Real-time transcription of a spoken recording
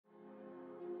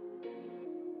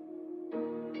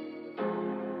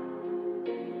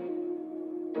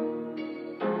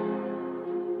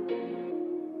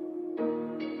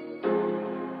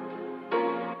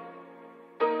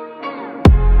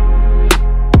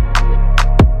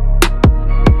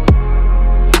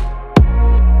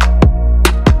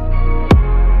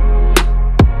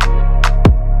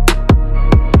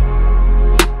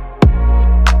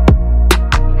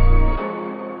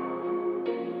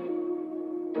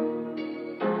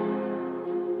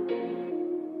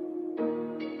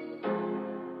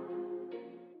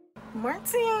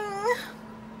Martin.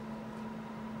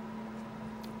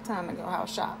 Time to go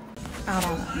house shop. Out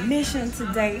on a mission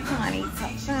today, honey, to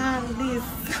find this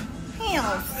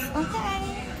house,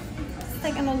 okay? Just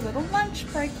taking a little lunch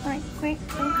break right quick,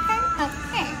 okay?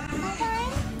 Okay,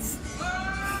 alright?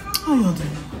 How y'all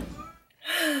doing?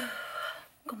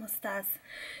 ¿Cómo estás,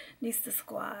 Nista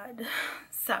Squad?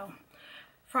 So,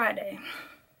 Friday,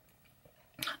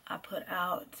 I put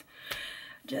out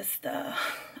just,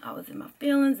 I was in my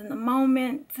feelings in the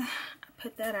moment. I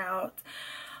put that out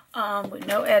with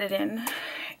no editing,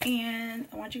 and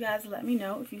I want you guys to let me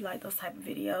know if you like those type of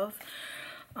videos,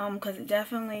 because it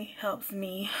definitely helps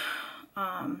me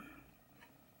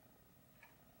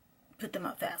put them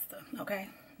up faster, okay?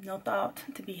 No thought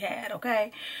to be had,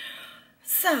 okay?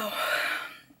 So,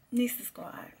 Nista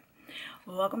Squad,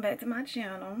 welcome back to my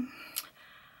channel.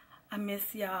 I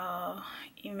miss y'all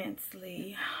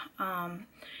immensely.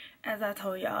 As I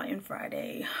told y'all in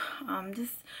Friday,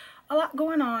 just a lot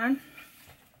going on.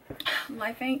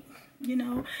 Life ain't, you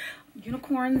know,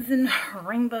 unicorns and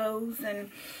rainbows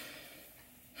and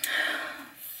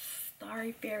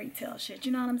starry fairy tale shit,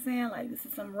 you know what I'm saying? Like, this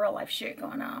is some real life shit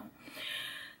going on.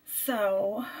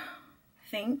 So, I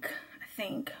think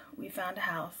we found a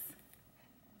house.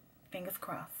 Fingers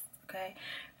crossed, okay?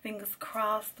 Fingers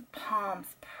crossed,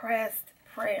 palms pressed,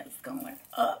 prayers going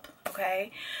up,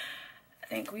 okay? I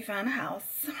think we found a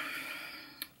house.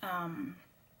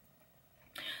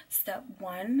 Step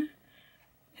 1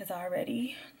 has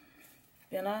already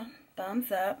been a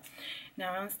thumbs up.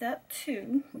 Now we're on step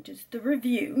 2, which is the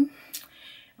review.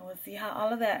 And we'll see how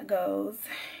all of that goes.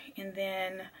 And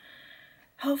then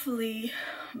hopefully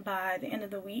by the end of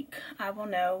the week, I will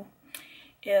know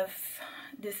if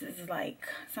this is like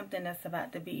something that's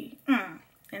about to be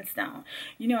in stone.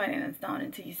 You know it ain't in stone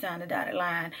until you sign the dotted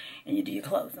line and you do your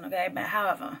closing, okay? But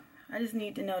however, I just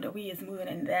need to know that we is moving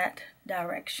in that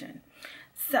direction.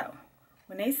 So,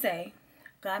 when they say,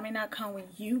 God may not come when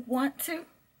you want to,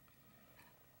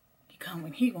 He come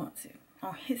when He wants to,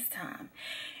 on His time.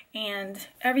 And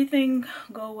everything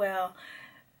go well,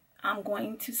 I'm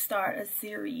going to start a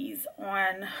series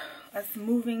on us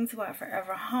moving to our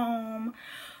forever home.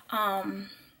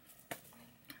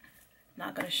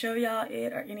 Not gonna show y'all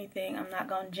it or anything. I'm not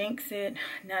gonna jinx it,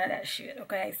 none of that shit,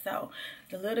 okay? So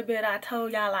the little bit I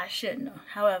told y'all I shouldn't have.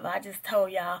 However, I just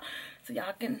told y'all so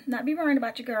y'all can not be worried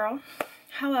about your girl.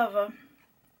 However,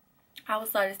 I will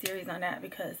start a series on that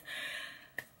because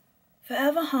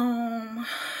forever home,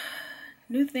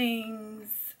 new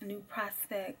things, new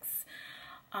prospects,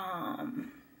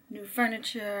 new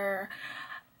furniture,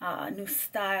 new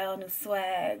style, new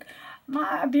swag.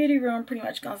 My beauty room pretty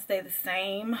much gonna stay the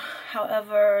same.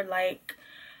 However, like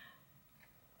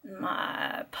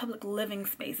my public living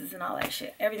spaces and all that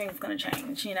shit, everything's gonna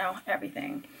change, you know,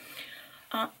 everything.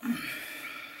 I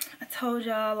told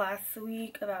y'all last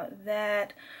week about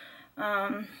that.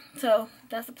 So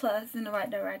that's a plus in the right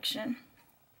direction.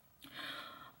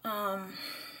 What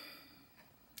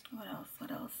else? I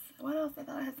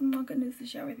thought I had some more good news to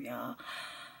share with y'all.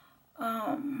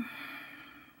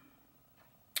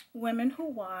 Women Who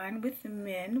Wine with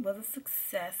Men was a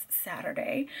success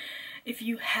Saturday. If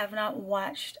you have not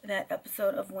watched that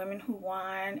episode of Women Who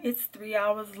Wine, it's 3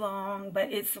 hours long,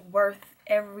 but it's worth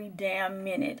every damn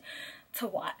minute to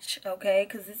watch, okay?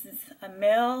 Because this is a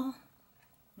male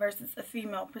versus a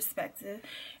female perspective,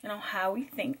 and on how we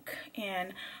think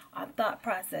and our thought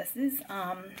processes.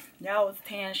 Y'all was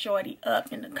tearing Shorty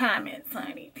up in the comments,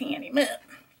 honey, tearing him up.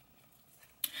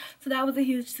 So that was a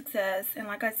huge success, and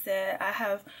like I said, I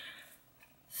have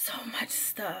so much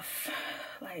stuff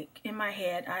like in my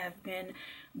head. I have been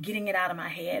getting it out of my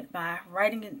head by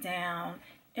writing it down,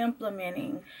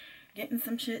 implementing, getting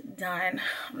some shit done.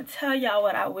 I'm gonna tell y'all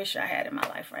what I wish I had in my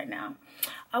life right now.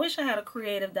 I wish I had a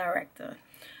creative director,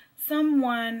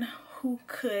 someone who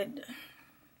could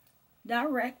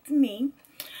direct me.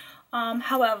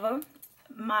 However,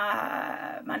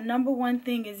 my number one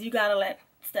thing is you gotta let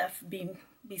Steph be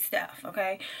Steph,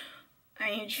 okay? I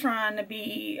ain't trying to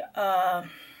be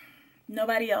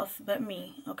nobody else but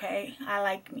me, okay? I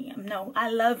like me. No, I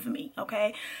love me,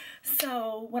 okay?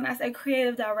 So when I say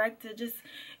creative director, just,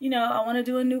 you know, I want to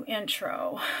do a new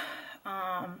intro.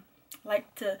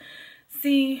 Like to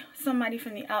see somebody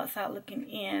from the outside looking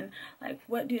in, like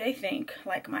what do they think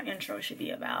like my intro should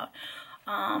be about,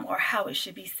 or how it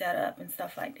should be set up and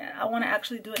stuff like that. I want to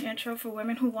actually do an intro for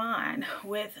Women Who Wine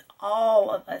with all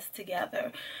of us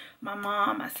together. My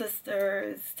mom, my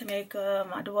sisters, Tamika,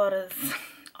 my daughters,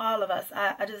 all of us.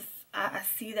 I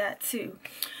see that too.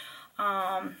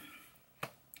 I'm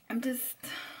just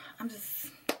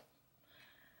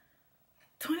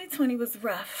 2020 was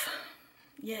rough.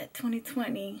 Yeah,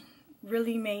 2020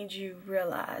 really made you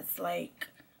realize, like,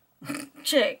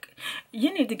 chick,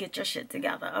 you need to get your shit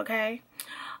together, okay?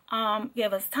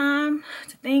 Give us time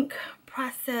to think,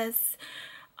 process,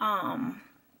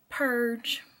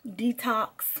 purge,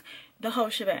 detox, the whole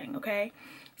shebang, okay?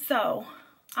 So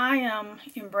I am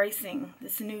embracing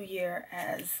this new year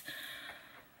as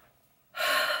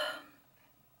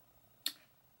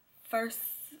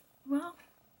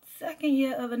second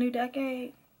year of a new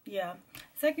decade. Yeah,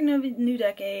 second of a new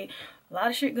decade. A lot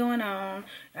of shit going on.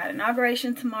 Got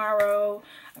inauguration tomorrow.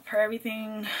 I pray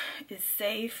everything is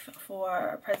safe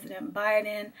for President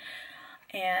Biden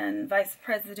and Vice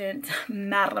President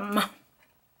Madam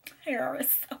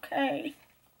Harris, okay?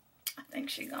 I think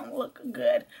she's gonna look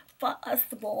good for us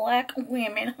black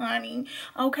women, honey.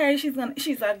 Okay, she's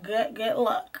a good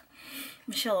look.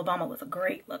 Michelle Obama was a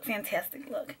great look, fantastic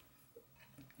look.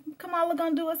 Kamala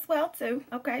gonna do as well too.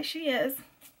 Okay, she is.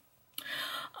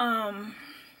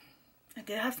 I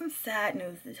did have some sad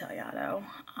news to tell y'all though.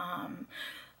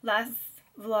 Last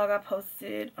vlog I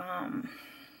posted,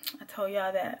 I told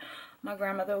y'all that my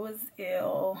grandmother was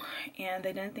ill and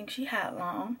they didn't think she had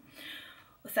long.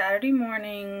 Well, Saturday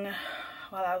morning,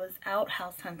 while I was out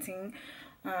house hunting,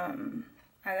 I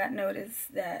got notice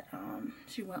that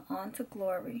she went on to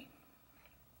glory.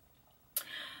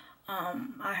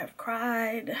 I have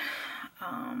cried.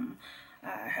 I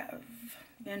have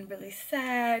been really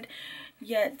sad.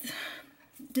 Yet,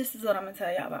 this is what I'm gonna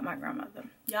tell y'all about my grandmother.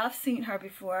 Y'all have seen her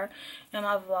before in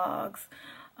my vlogs.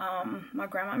 My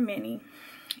grandma Minnie,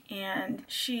 and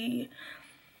she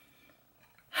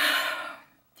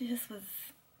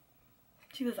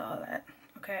was all that,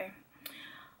 okay?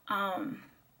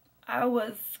 I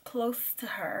was close to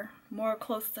her, more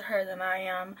close to her than I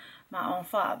am my own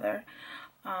father.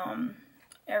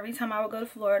 Every time I would go to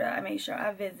Florida, I made sure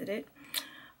I visited.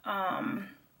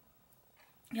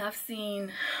 Y'all have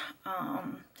seen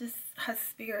just her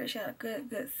spirit. She had a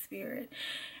good spirit.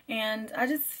 And I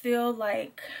just feel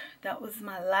like that was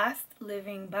my last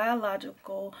living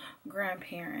biological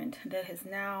grandparent that has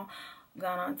now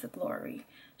gone on to glory.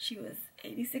 She was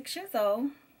 86 years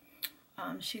old.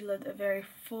 She lived a very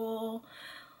full,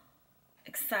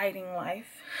 exciting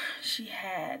life. She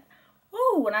had,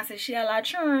 when I say she had a lot of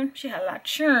churn, she had a lot of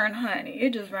churn, honey.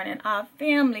 It just ran in our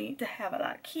family to have a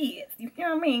lot of kids. You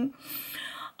hear me?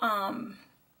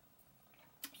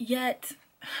 Yet,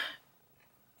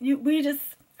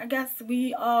 I guess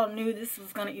we all knew this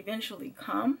was going to eventually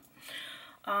come,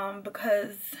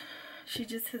 because she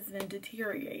just has been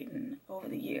deteriorating over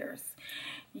the years.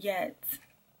 Yet,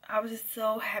 I was just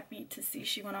so happy to see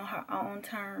she went on her own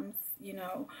terms, you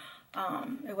know.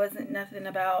 It wasn't nothing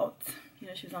about, you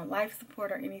know, she was on life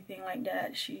support or anything like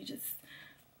that. She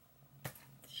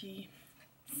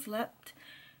slept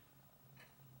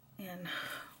and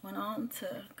went on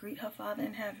to greet her Father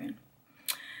in heaven.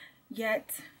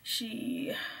 Yet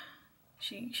she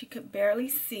could barely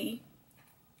see.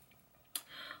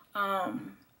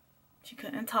 She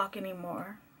couldn't talk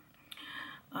anymore.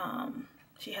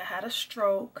 She had a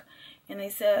stroke, and they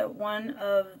said one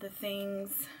of the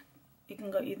things, it can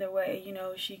go either way, you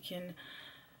know.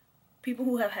 People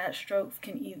who have had strokes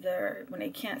can either, when they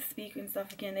can't speak and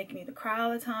stuff again, they can either cry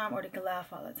all the time or they can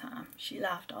laugh all the time. She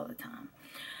laughed all the time.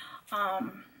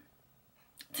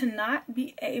 To not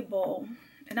be able,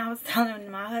 and I was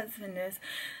telling my husband this,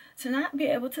 to not be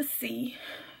able to see,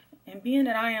 and being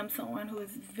that I am someone who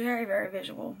is very, very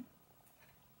visual,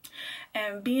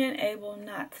 and being able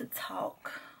not to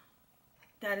talk,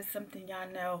 that is something y'all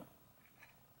know.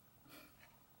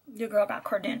 Your girl got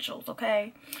credentials,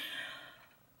 okay?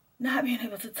 Not being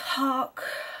able to talk,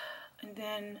 and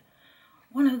then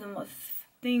one of the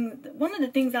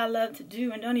things I love to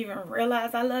do and don't even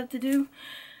realize I love to do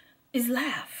is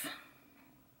laugh.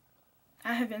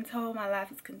 I have been told my laugh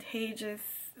is contagious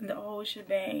and the whole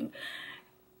shebang,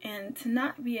 and to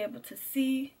not be able to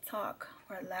see, talk,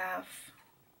 or laugh,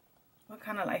 what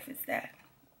kind of life is that?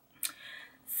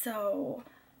 So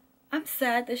I'm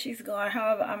sad that she's gone.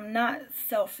 However, I'm not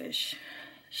selfish.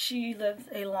 She lives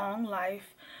a long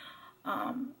life.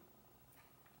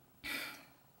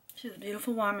 She's a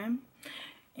beautiful woman,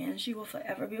 and she will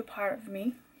forever be a part of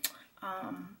me.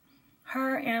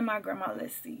 Her and my grandma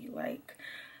Lissy, like,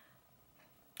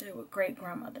 they were great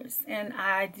grandmothers. And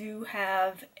I do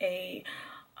have a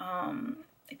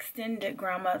extended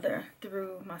grandmother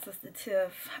through my sister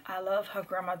Tiff. I love her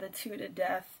grandmother too to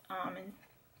death, and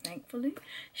thankfully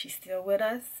she's still with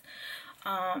us.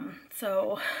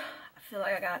 So I feel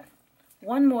like I got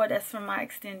one more that's from my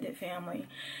extended family.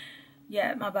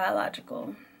 Yet my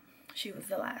biological, she was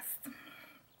the last.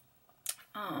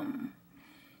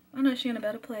 I know she's in a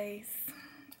better place.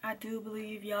 I do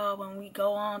believe, y'all, when we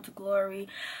go on to glory,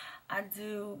 I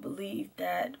do believe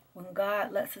that when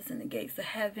God lets us in the gates of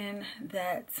heaven,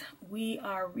 that we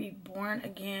are reborn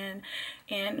again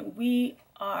and we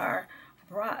are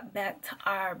brought back to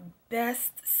our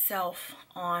best self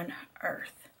on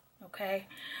earth. Okay?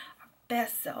 Our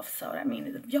best self. So that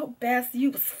means if your best,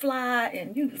 you was fly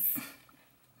and you was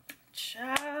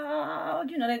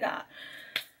child, you know, they got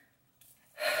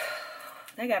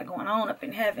it going on up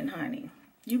in heaven, honey.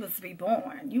 You was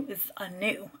reborn. You was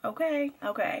anew. Okay?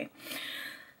 Okay.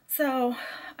 So,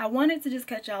 I wanted to just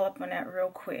catch y'all up on that real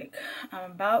quick.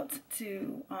 I'm about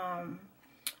to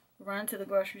run to the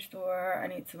grocery store. I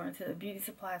need to run to the beauty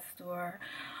supply store.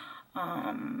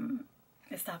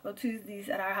 It's Taco Tuesdays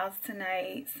at our house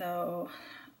tonight. So,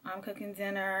 I'm cooking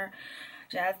dinner.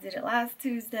 Jazz did it last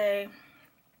Tuesday.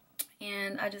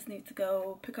 And I just need to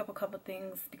go pick up a couple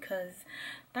things because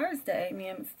Thursday, me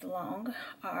and Mr. Long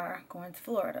are going to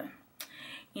Florida.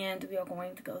 And we are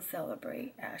going to go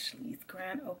celebrate Ashley's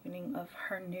grand opening of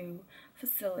her new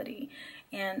facility.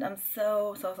 And I'm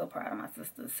so proud of my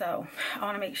sister. So I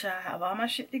want to make sure I have all my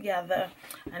shit together.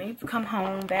 I need to come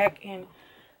home back and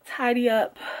tidy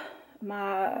up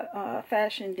my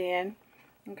fashion den.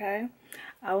 Okay?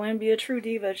 I wouldn't be a true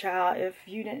diva, child, if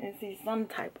you didn't see some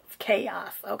type of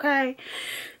chaos, okay?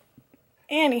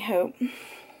 Anywho,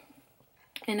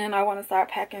 and then I want to start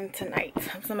packing tonight.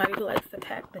 I'm somebody who likes to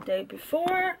pack the day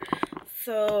before,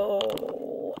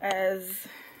 so as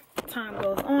time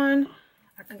goes on,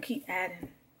 I can keep adding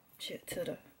shit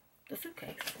to the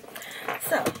suitcase.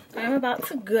 So, I'm about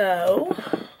to go.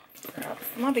 Grab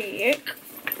my bag.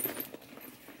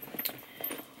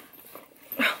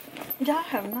 Y'all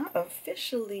have not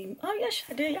officially, oh yes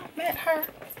I did, y'all met her.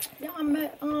 Y'all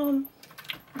met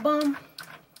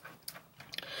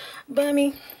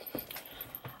Bunny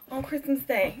on Christmas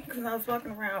Day because I was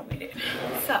walking around with it.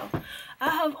 So I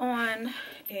have on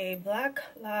a Black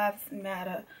Lives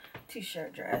Matter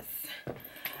t-shirt dress.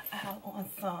 I have on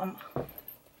some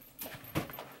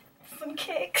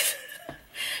kicks.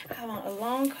 I have on a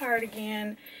long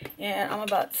cardigan and I'm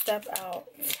about to step out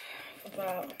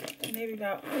about maybe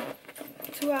about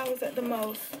 2 hours at the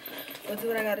most. I'll do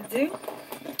what I gotta do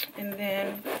and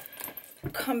then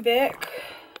come back,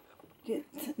 get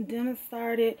dinner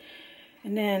started,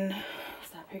 and then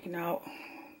start picking out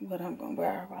what I'm gonna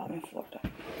wear while I'm in Florida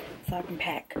so I can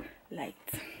pack light.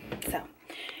 So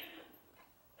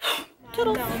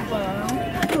toodles.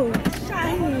 Oh,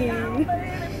 shiny.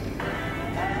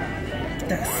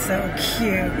 That's so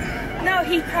cute. No,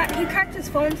 he cracked his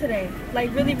phone today.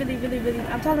 Like really.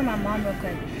 I'm talking to my mom real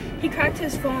quick. He cracked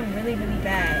his phone really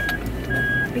bad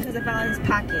because it fell in his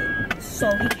pocket. So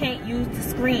he can't use the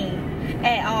screen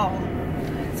at all.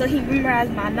 So he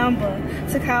memorized my number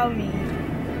to call me.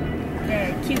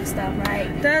 Yeah, cute stuff, right?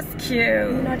 That's cute.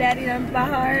 You know daddy number by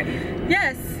heart?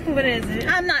 Yes. What is it?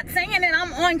 I'm not saying it,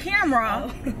 I'm on camera.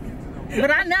 Oh.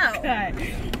 But I know.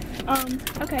 Okay.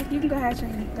 Okay, you can go ahead,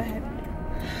 Shani. Go ahead.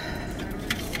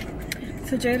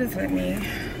 So Jada's with me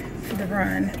for the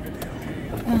run.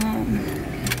 I'm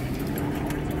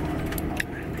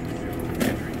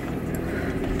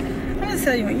gonna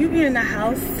tell you, when you be in the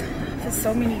house for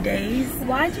so many days,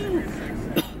 why'd you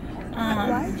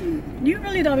you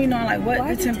really don't be knowing like what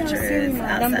the temperature is my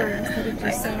outside. Number instead of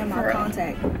just saying my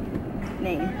contact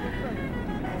name.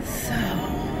 So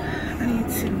I need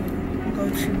to go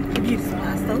to the beauty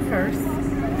supply store first.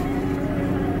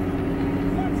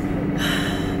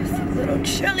 Little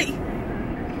chilly.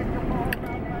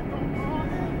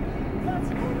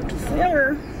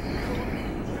 Sir.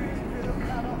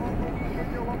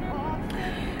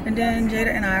 And then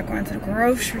Jada and I are going to the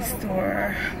grocery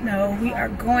store. No, we are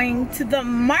going to the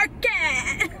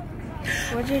market.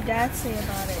 What'd your dad say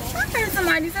about it? I heard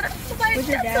somebody said it. What'd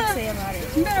your dad say about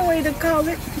it? Better way to call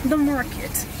it the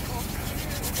market.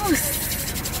 Ooh.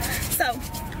 So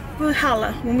we'll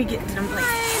holla when we get in them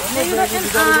places. Jada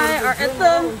and I are at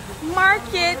the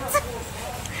market.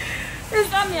 It's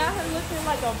got me out here looking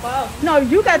like a bum. No,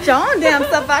 you got your own damn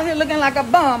stuff out here looking like a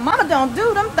bum. Mama don't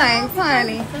do them things,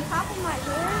 honey. The top of my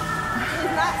hair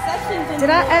is not sectioned anymore. Did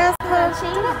I ask her? I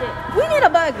changed it. We need a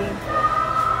buggy.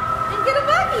 Then get a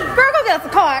buggy. Girl, go get us a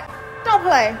cart. Don't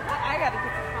play. I gotta get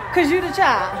the cart. Cause you the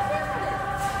child.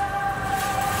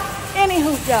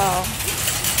 Anywho, y'all.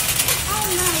 Oh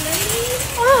my lady.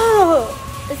 Oh,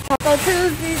 it's Taco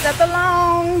Tuesdays at the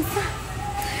Longs.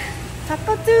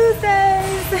 Taco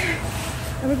Tuesdays.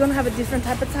 And we're gonna have a different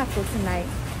type of taco tonight.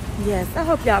 Yes, I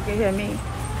hope y'all can hear me.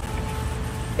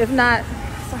 If not,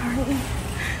 sorry.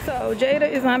 So Jada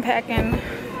is unpacking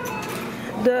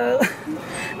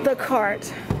the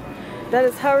cart. That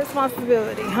is her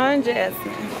responsibility, huh,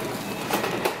 Jasmine?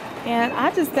 And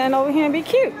I just stand over here and be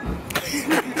cute.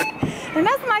 And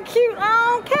that's my cute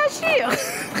cashier.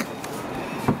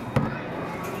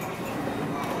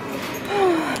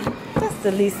 That's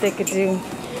the least they could do.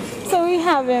 So we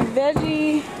having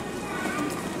veggie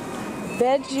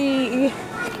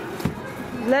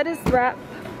lettuce wrap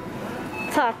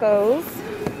tacos.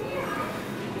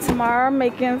 Tomorrow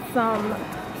making some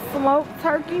smoked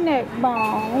turkey neck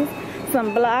bones,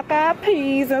 some black-eyed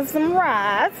peas, and some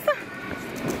rice.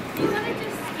 You want to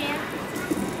just scan?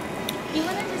 You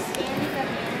want to just scan these up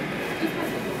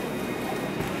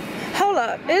in? Hold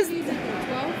up.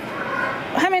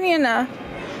 How many in there?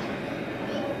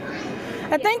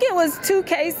 I think it was 2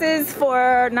 cases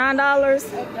for $9.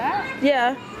 Of that?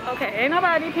 Yeah. Okay, ain't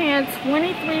nobody paying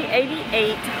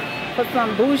 $23.88 for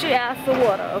some bougie ass of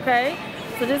water, okay?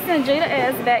 So just send Jada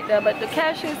ass back there, but the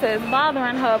cashier says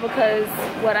bothering her because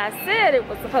what I said it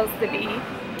was supposed to be,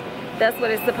 that's what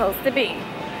it's supposed to be.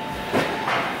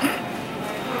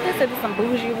 They said it's some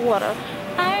bougie water.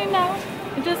 I know,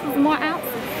 it just was more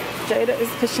ounces. Jada is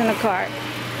pushing a cart.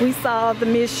 We saw the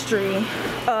mystery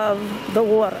of the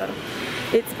water.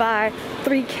 It's by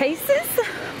 3 cases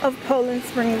of Poland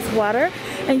Springs water,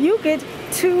 and you get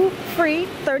 2 free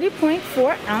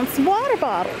 30.4 ounce water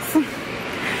bottles.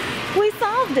 We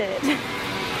solved it.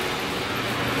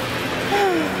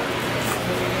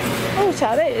 Oh,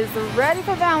 child, it is ready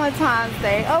for Valentine's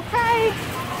Day, okay?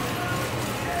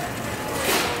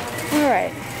 All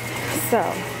right, so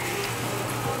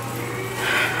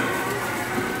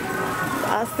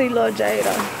I see little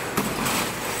Jada.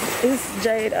 It's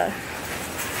Jada.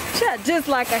 She just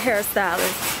like a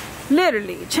hairstylist.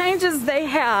 Literally, changes their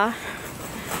hair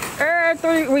every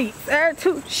 3 weeks. Every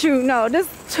 2, shoot, no, this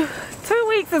 2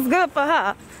 weeks is good for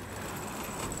her.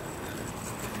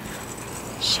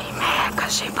 She mad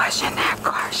because she pushing that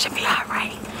car. Should be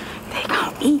alright. They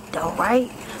gonna eat though,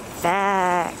 right?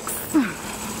 Facts.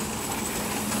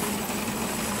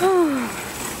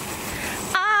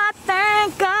 I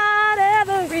thank God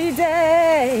every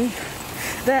day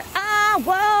that I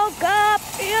woke up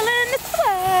feeling this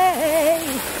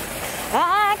way.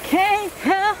 I can't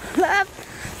help but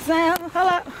sound.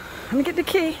 Hold up, let me get the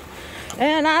key.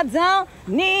 And I don't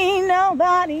need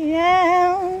nobody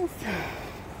else.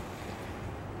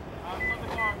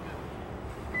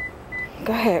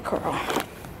 Go ahead, Carl.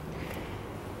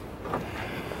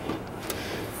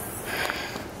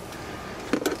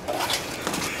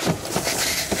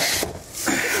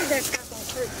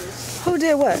 Who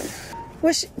did what?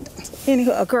 What she?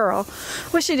 Anywho, a girl.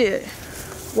 What she did?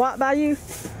 Walk by you?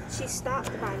 She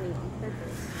stopped by me on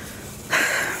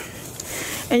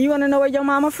purpose. And you want to know where your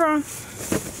mama from?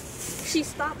 She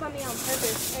stopped by me on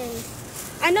purpose, and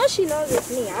I know she knows it's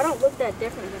me. I don't look that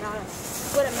different with a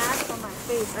mask on my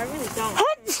face. I really don't.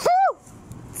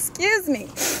 Excuse me.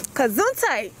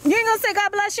 Gesundheit. You ain't gonna say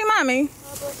God bless you, mommy?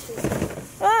 God bless you.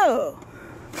 Oh.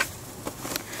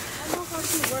 I know how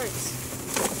she works.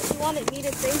 She wanted me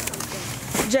to say something.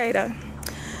 Jada,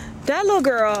 that little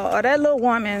girl or that little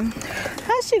woman,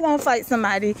 how's she gonna fight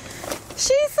somebody?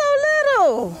 She's so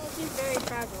little. Oh, she's very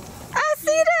fragile. I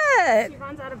see that. She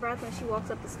runs out of breath when she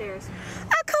walks up the stairs.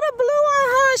 I could have blew on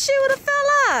her and she would have fell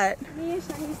out. Me and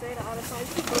Shaheen say that all the time.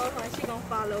 She blow her and she gonna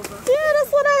fall over. Yeah,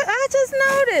 that's what I just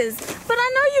noticed. But I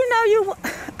know you.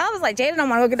 I was like, Jada don't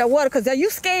want to go get that water because are you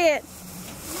scared?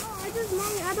 No, I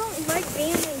don't like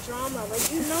being in drama.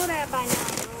 Like, you know that by now,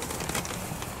 bro.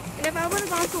 And if I would have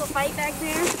gone to a fight back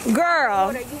there,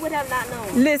 girl, you would have not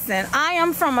known. Listen, I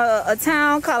am from a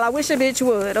town called I Wish a Bitch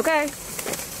Would, okay?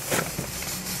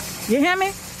 You hear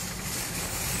me?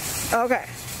 Okay.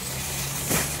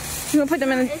 You gonna put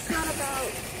them in? It's not about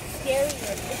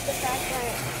scariness. It's the fact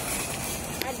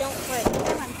that I don't fight.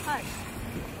 I'm touched.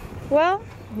 Well,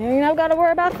 you ain't never gotta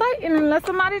worry about fighting unless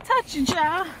somebody touch you,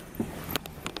 child.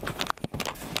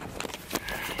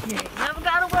 You ain't never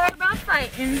gotta worry about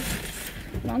fighting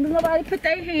as long as nobody put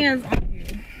their hands on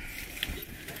you.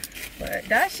 But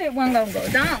that shit wasn't gonna go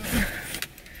down.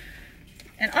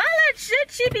 And all that shit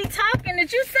she be talking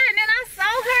that you said, and then I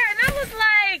saw her and I was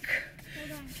like,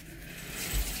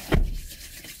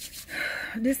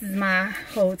 this is my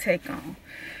whole take on.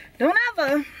 Don't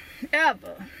ever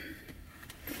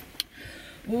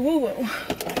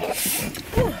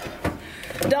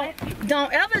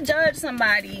don't ever judge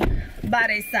somebody by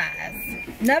their size.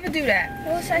 Never do that.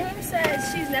 Well, Shaheen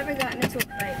says she's never gotten into a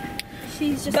fight.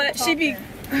 She's just But she be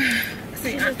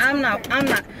see, I am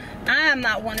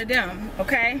not one of them,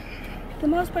 okay? The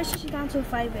most person she got into a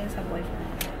fight with is her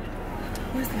boyfriend.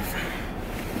 What's the fight?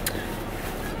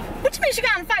 What you mean she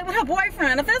got in a fight with her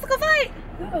boyfriend? A physical fight?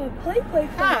 No, play fight.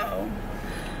 Oh.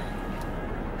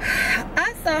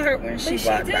 I saw her when she walked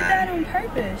by. She did that on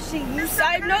purpose.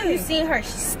 I know you seen her. She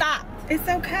stopped. It's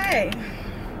okay.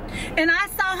 And I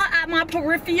saw her at my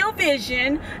peripheral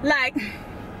vision, like.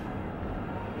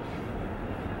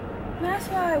 That's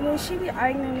why when she be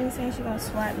arguing with me saying she gonna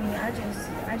slap me, I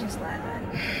just laugh at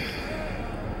it.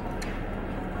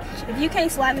 If you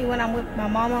can't slap me when I'm with my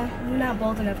mama, you're not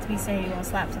bold enough to be saying you're gonna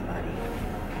slap somebody.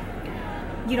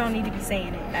 You don't need to be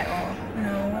saying it at all.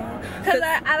 No. Because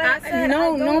I said,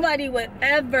 nobody would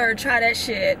ever try that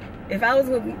shit. If I was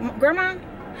with grandma,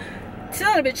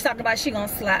 tell the bitch talk about she gonna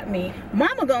slap me.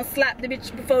 Mama gonna slap the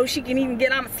bitch before she can even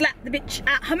get on and slap the bitch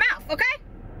out her mouth, okay?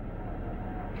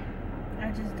 I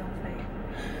just don't fight.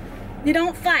 You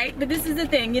don't fight, but this is the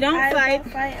thing. You don't fight. I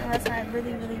don't fight unless I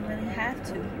really, really, really have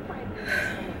to.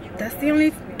 That's the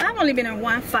only. I've only been in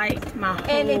one fight my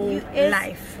whole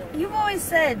life. You've always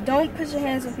said don't put your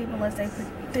hands on people unless they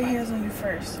put their hands on you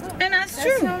first. And that's true.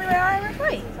 That's the only way I ever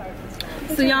fight.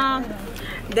 So y'all,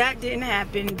 that didn't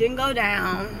happen. Didn't go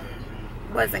down.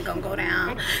 Wasn't gonna go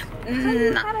down.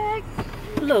 No.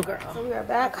 Little girl. So we are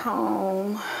back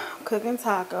home, cooking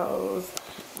tacos.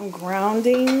 I'm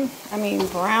browning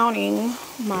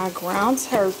my ground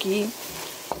turkey.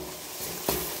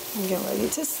 I'm getting ready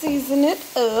to season it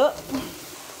up.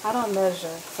 I don't measure,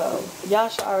 so y'all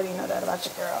should already know that about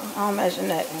your girl. I don't measure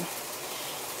nothing.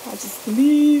 I just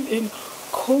believe in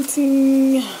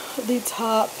coating the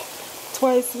top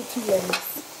twice with 2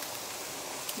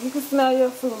 eggs. You can smell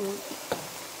your food.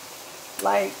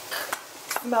 Like,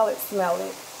 smell it.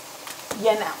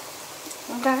 You know.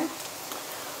 Okay?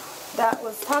 That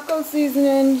was taco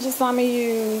seasoning, you just saw me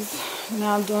use.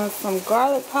 Now I'm doing some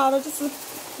garlic powder, just a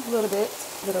little bit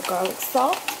of garlic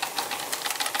salt.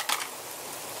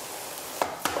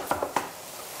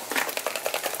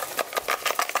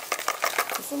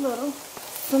 Just a little.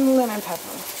 Some lemon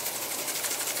pepper.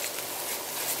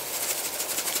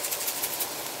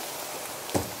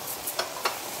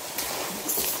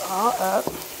 Mix it all up.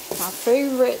 My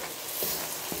favorite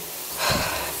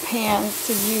pans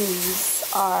to use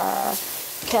are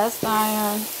cast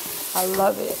iron. I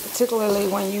love it, particularly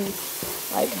when you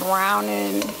like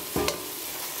browning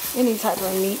any type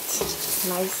of meat.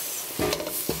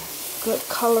 Nice, good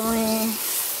coloring.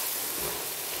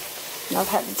 And I've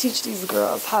had to teach these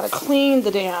girls how to clean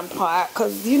the damn pot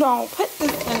because you don't put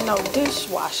this in no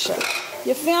dishwasher.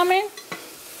 You feel me?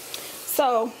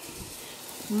 So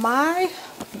my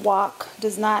wok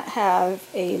does not have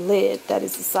a lid that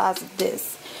is the size of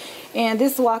this. And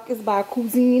this wok is by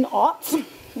Cuisine Arts,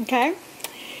 okay?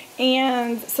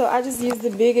 And so I just use the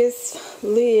biggest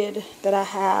lid that I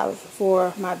have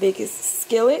for my biggest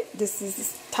skillet. This is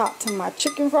the top to my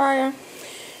chicken fryer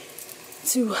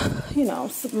to, you know,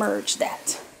 submerge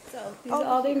that. So these are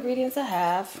all the ingredients I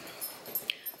have.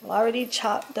 I've already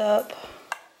chopped up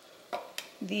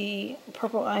the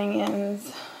purple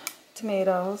onions,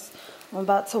 tomatoes. I'm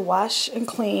about to wash and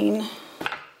clean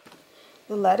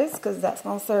the lettuce because that's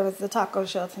going to serve as the taco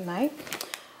shell tonight.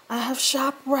 I have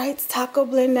ShopRite's Taco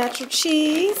Blend Natural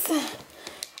Cheese.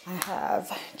 I have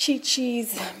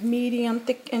Chi-Chi's medium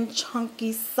thick and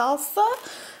chunky salsa.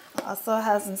 I also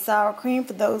have some sour cream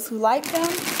for those who like them.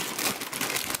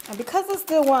 And because I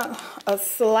still want a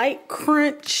slight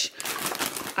crunch,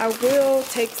 I will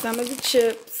take some of the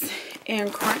chips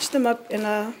and crunch them up in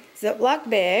a Ziploc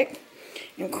bag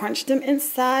and crunch them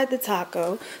inside the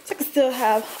taco so I can still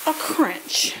have a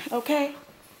crunch, okay?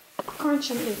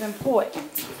 Crunching is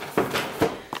important.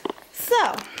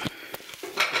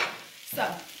 So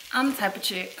I'm the type of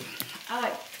chick, I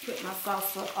like to put my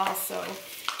salsa also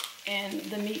in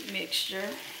the meat mixture.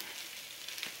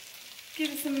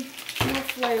 Give it some more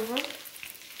flavor.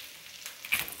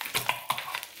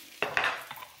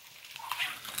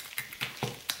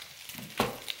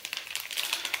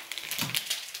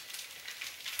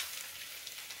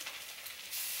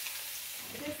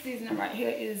 This seasoning right here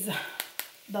is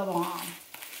the bomb.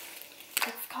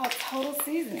 It's called Total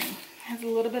Seasoning. It has a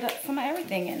little bit of some of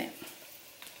everything in it.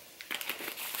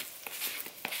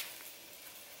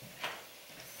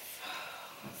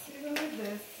 Season with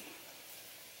this.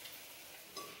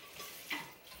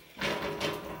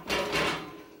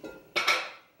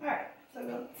 Alright, so I'm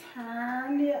going to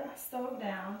turn the stove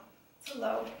down to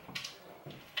low.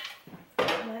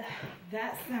 Let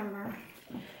that simmer.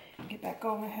 Get back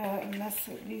over here and mess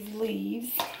with these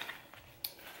leaves.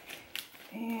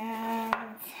 And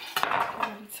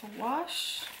ready to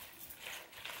wash.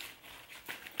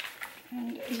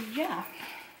 And yeah,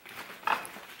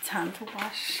 time to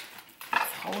wash.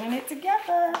 It's holding it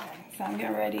together. So I'm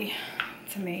getting ready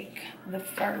to make the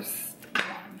first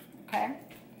one, okay?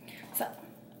 So,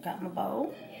 got my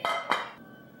bowl.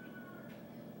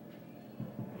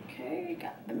 Okay,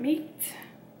 got the meat.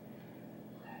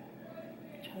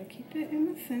 Try to keep it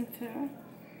in the center.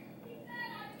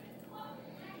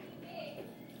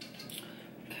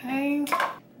 Okay,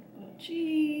 little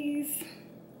cheese.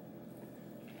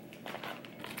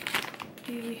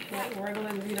 Like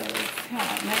regular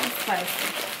Doritos, nice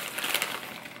spicy.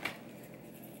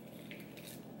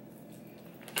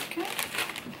 Okay.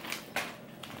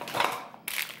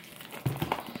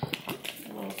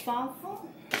 A little salsa.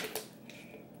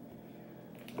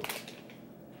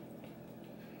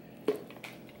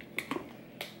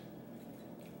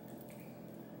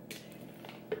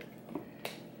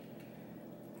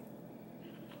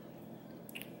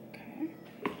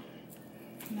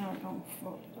 Now we're going to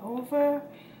fold it over.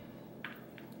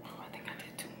 Oh, I think I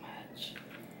did too much.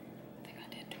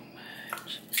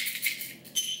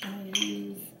 I'm going to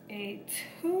use a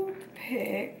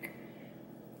toothpick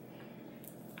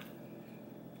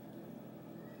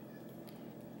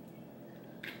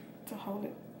to hold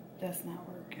it. That's not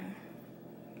working.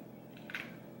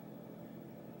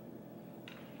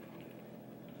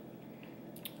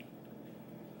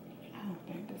 I don't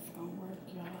think this is going to work,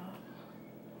 y'all.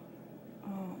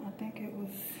 I think it was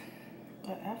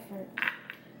an effort.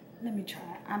 Let me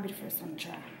try. I'll be the first one to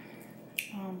try.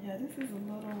 Yeah, this is a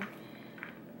little,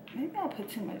 maybe I'll put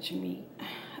too much meat.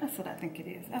 That's what I think it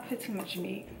is. I put too much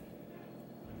meat.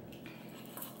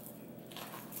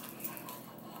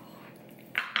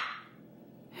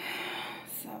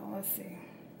 So let's see.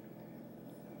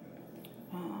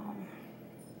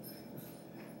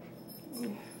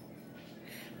 Ooh.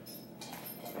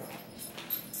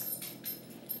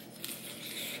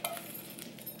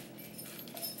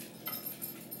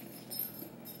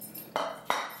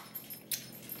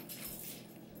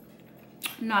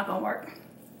 Not gonna work.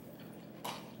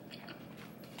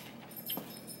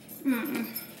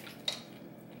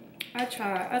 I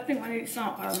tried. I think I need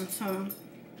some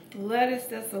lettuce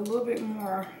that's a little bit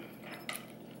more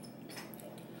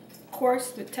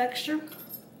coarse, the texture.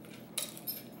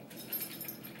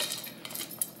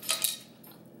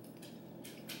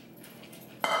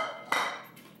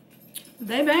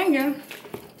 They banging,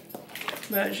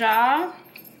 but y'all,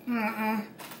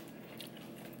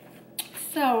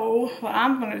 So what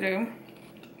I'm gonna do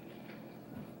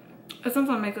is I'm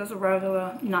gonna make us a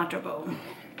regular nacho bowl,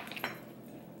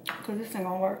 cause this ain't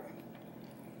gonna work.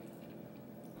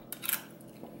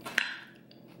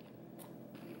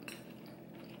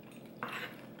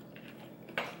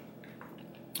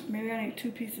 Maybe I need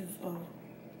 2 pieces of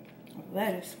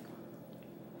lettuce.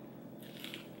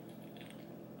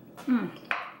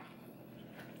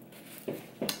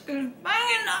 It's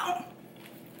banging now.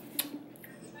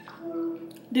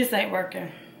 This ain't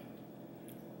working.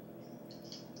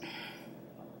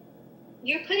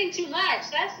 You're putting too much,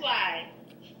 that's why.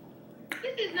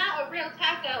 This is not a real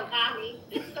taco, mommy.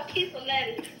 This is a piece of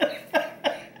lettuce.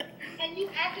 And you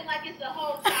acting like it's a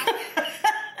whole taco.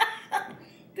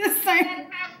 This You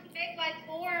ain't. gotta make like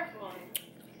 4 of them.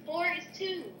 4 is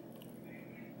 2.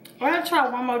 I'm gonna try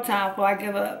one more time before I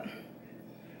give up.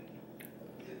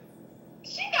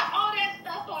 She got all that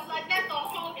stuff on, like that's a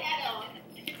whole head on.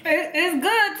 It's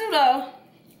good too though.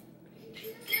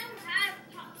 You still have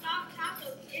soft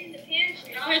tacos in the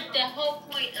pantry. The whole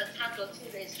point of Taco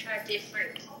Tuesday is try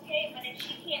different. Okay, but if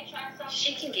she can't try something,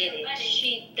 she can get it.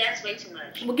 That's way too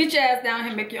much. Well, get your ass down here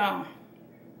and make your own.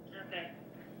 Okay.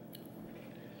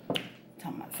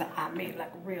 Talking about something I made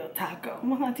like a real taco.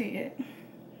 What I did.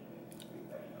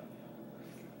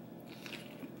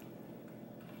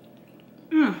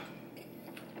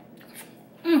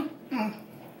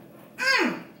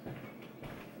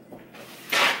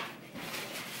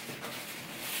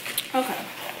 Okay,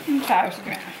 I'm tired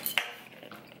again.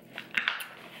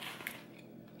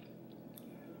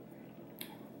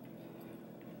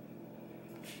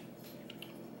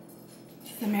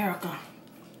 It's America.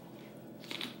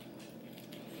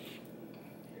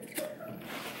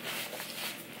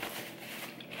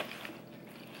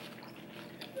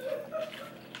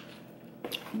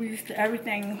 We used to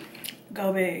everything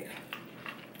go big.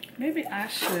 Maybe I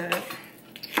should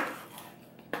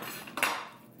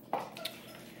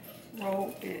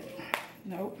roll it.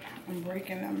 Nope,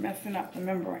 I'm messing up the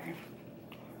membrane.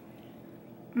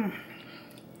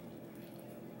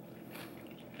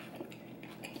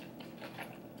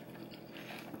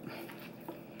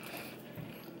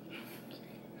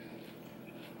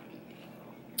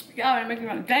 Y'all ain't making me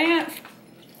wanna dance.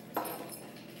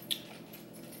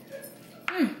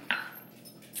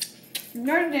 You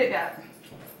never did that.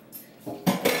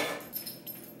 Okay,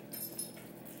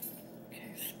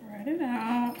 spread it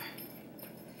out.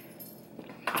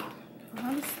 Put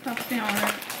all the stuff down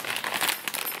it.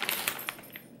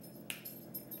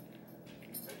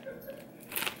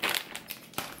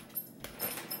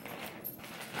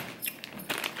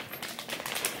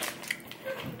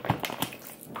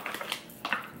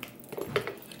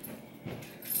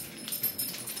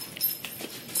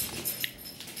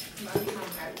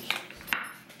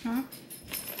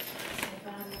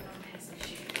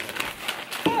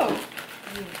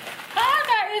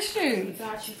 shoes. I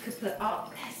thought you could put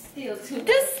all. That's still too much.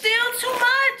 This still too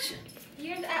much.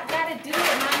 You gotta do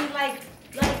it, mommy, like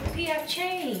PF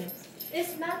chains.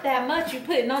 It's not that much you're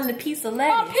putting on the piece of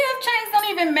lettuce. Well, PF chains don't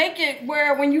even make it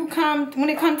where when it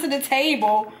comes to the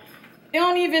table, it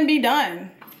don't even be done.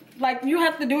 Like, you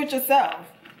have to do it yourself.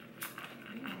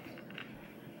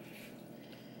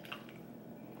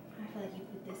 I feel like you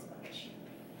put this much.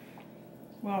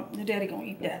 Well, your daddy gonna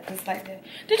eat that just like that.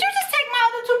 Did you just take my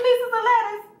other 2 pieces of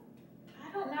lettuce? I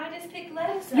don't know. I just picked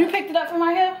lettuce up. You picked it up from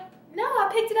right here? No, I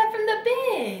picked it up from the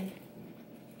bin.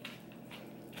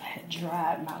 I had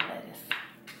dried my lettuce. I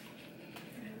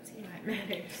don't see why it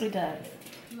matters. It does.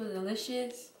 It was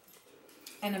delicious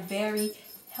and a very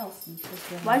healthy.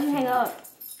 Why'd you hang up?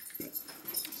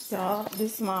 Y'all,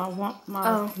 this is my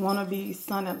wannabe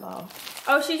son-in-law.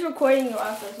 Oh, she's recording you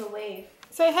also, so wave.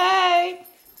 Say hey.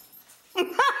 How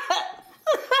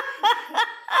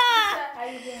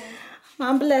you doing?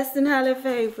 I'm blessed and highly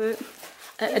favored.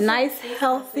 A nice,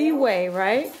 healthy way,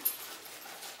 right?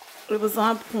 It was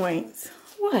on point.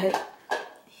 What?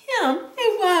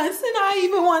 It was, and I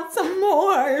even want some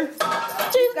more. Just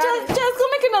gonna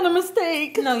make another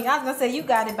mistake. No, I was gonna say you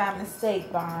got it by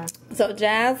mistake, Barn. So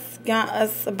Jazz got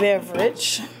us a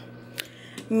beverage.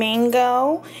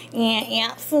 Mango and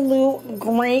absolute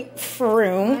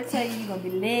grapefruit. I tell you, you're gonna be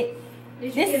lit.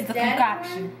 This is the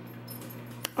concoction.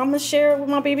 I'm gonna share it with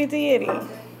my baby daddy. Oh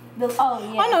yeah.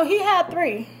 Oh no, he had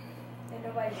 3.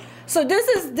 So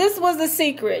this was the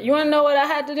secret. You wanna know what I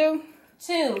had to do?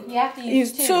 2. You have to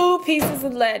use 2 pieces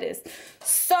of lettuce.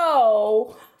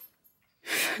 So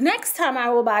next time I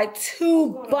will buy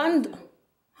 2 bundles.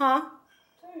 Huh?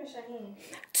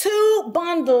 2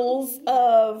 bundles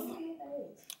of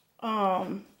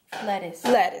lettuce.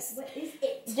 lettuce.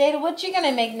 Jada, what you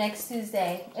gonna make next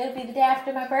Tuesday? It'll be the day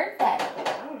after my birthday. I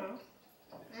don't know.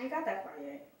 I ain't got that far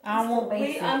yet. I won't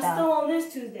basic. I'm still on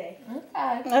this Tuesday.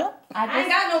 Okay. Oh. I ain't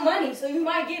got no money, so you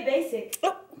might get basic.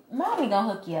 Mommy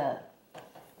gonna hook you up.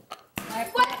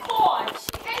 What for? She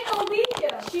ain't gonna be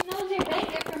here. She knows your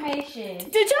bank information.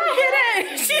 Did y'all hear that?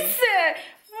 She said,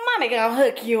 "Mommy gonna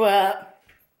hook you up."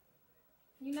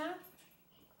 You know?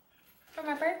 For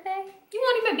my birthday? You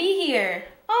won't even be here.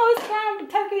 Oh, it's frying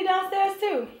turkey downstairs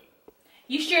too.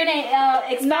 You sure it ain't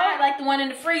expired like the one in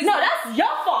the freezer? No, that's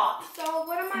your fault. So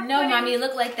what am I No, putting? Mommy, it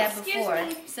looked like that Excuse before.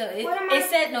 me. So it What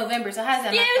said November, so how's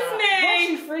that my fault? Once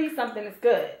you freeze something, it's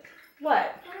good.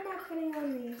 What? What am I putting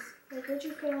on these? Like, what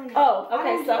you put on these? Oh, okay, I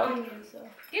don't so- do onions, so.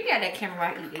 Give me out that camera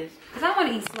while I eat this. Because I want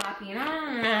to eat sloppy and I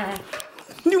don't know.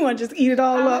 You want to just eat it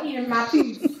all up? I'm eating my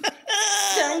piece.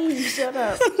 Shut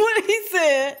up. What he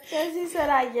said? Yes, he said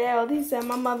I yelled. He said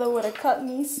my mother would have cut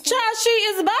me. Child, she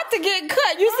is about to get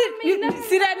cut. You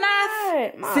see that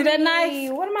knife? Mommy, See that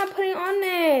knife? What am I putting on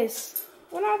this?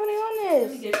 What am I putting on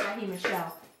Let me this? get Raheem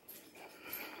Michelle.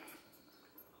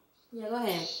 Yeah, go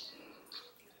ahead.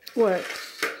 What?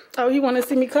 Oh, you want to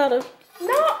see me cut her?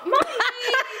 No, Mommy.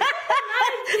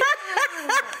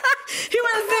 You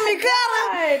want to see me cut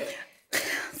her?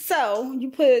 So, you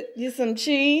put some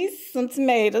cheese, some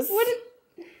tomatoes.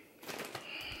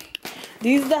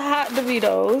 These are the hot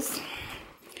Doritos.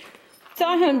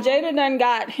 Tell him Jada done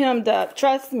got hemmed up.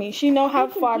 Trust me, she know how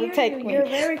far to take me. You're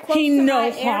very close He to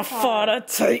knows my how AirPod. far to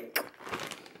take.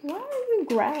 Why are you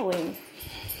growling?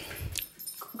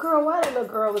 Girl, why that little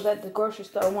girl was at the grocery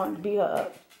store wanting to beat her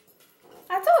up?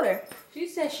 I told her. She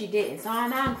said she didn't, so now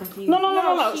I'm confused.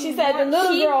 No. She said the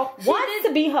little girl wants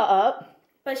to beat her up.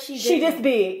 But she She didn't. this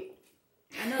big.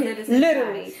 I know that it's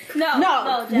Literally. No,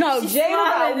 she's Jada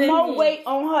got smaller than more me. weight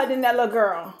on her than that little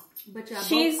girl. But y'all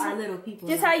She's- both are little people.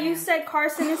 Just how you said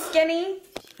Carson is skinny.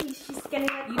 She's skinny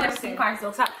like You never seen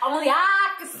Carson. Carson. Only I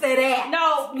can say that.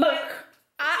 No, look.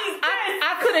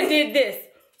 I could have did this.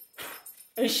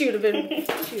 And she would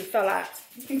have fell out.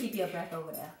 You can keep your breath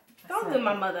over there. Don't do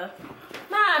my mother.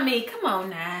 Mommy, come on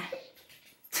now.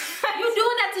 You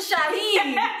doing that to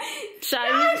Shaheem.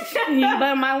 You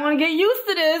might want to get used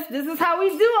to this. This is how we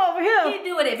do over here. He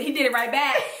did it. He did it right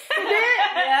back. You did?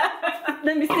 Yeah.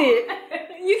 Let me see it.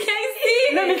 You can't see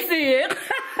it. Let me see it. What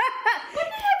the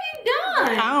have you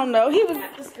done? I don't know. He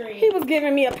The screen. was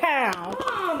giving me a pound.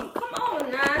 Mom, come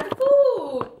on now. The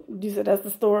food. You said that's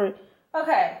the story.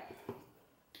 Okay.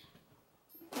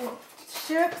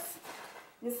 Chips,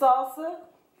 your salsa,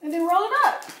 and then roll it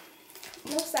up.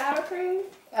 No sour cream.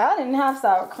 I didn't have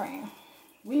sour cream.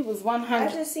 We was I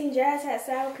 100. just seen Jazz had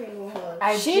sour cream with her.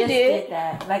 She She did. did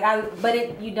that. But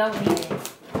you don't need it.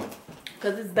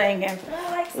 Because it's banging I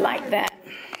like sour like cream. that.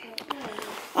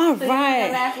 All So right. you want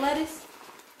the last lettuce?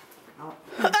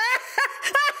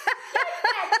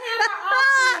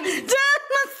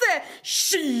 Jasmine said,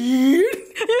 shit.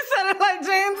 You said it like what,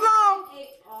 James Long? I ate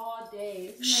all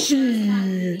day.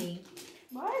 Shit.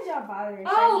 Why did y'all bother?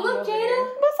 Oh, look, Jada.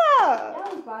 What's up?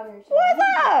 That was bothering. What's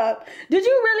up? Did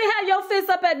you really have your fist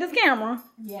up at this camera?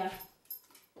 Yeah.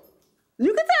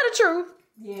 You can tell the truth.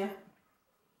 Yeah.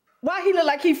 Why he look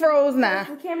like he froze now?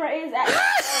 The camera is at.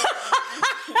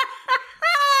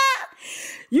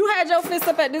 You had your fist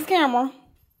up at this camera.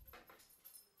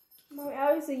 Mommy,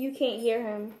 obviously you can't hear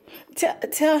him.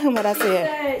 Tell him what I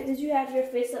said. Did you have your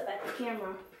face up at the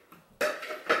camera?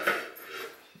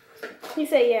 He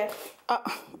said yeah.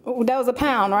 That was a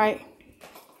pound, right?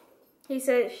 She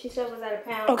said was at a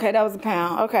pound. Okay, that was a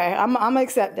pound. Okay, I'm gonna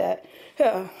accept that.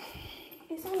 Here.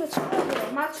 It's on the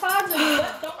charger. My charger.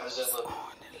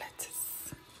 On the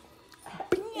lettuce.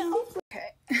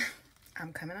 Okay.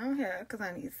 I'm coming on here because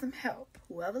I need some help.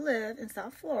 Whoever live in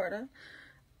South Florida,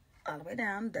 all the way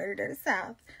down, dirty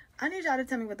South, I need y'all to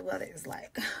tell me what the weather is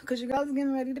like. Because you guys are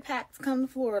getting ready to pack to come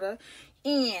to Florida.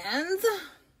 And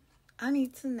I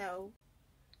need to know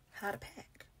how to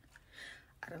pack.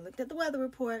 I done looked at the weather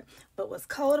report, but what's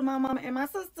cold to my mama and my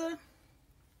sister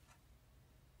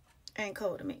ain't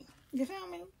cold to me. You feel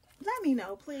me? Let me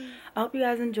know, please. I hope you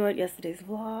guys enjoyed yesterday's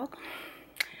vlog,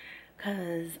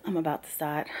 because I'm about to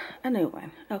start a new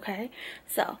one, okay?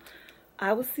 So,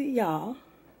 I will see y'all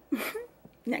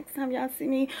next time y'all see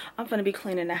me. I'm gonna be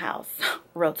cleaning the house.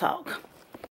 Real talk.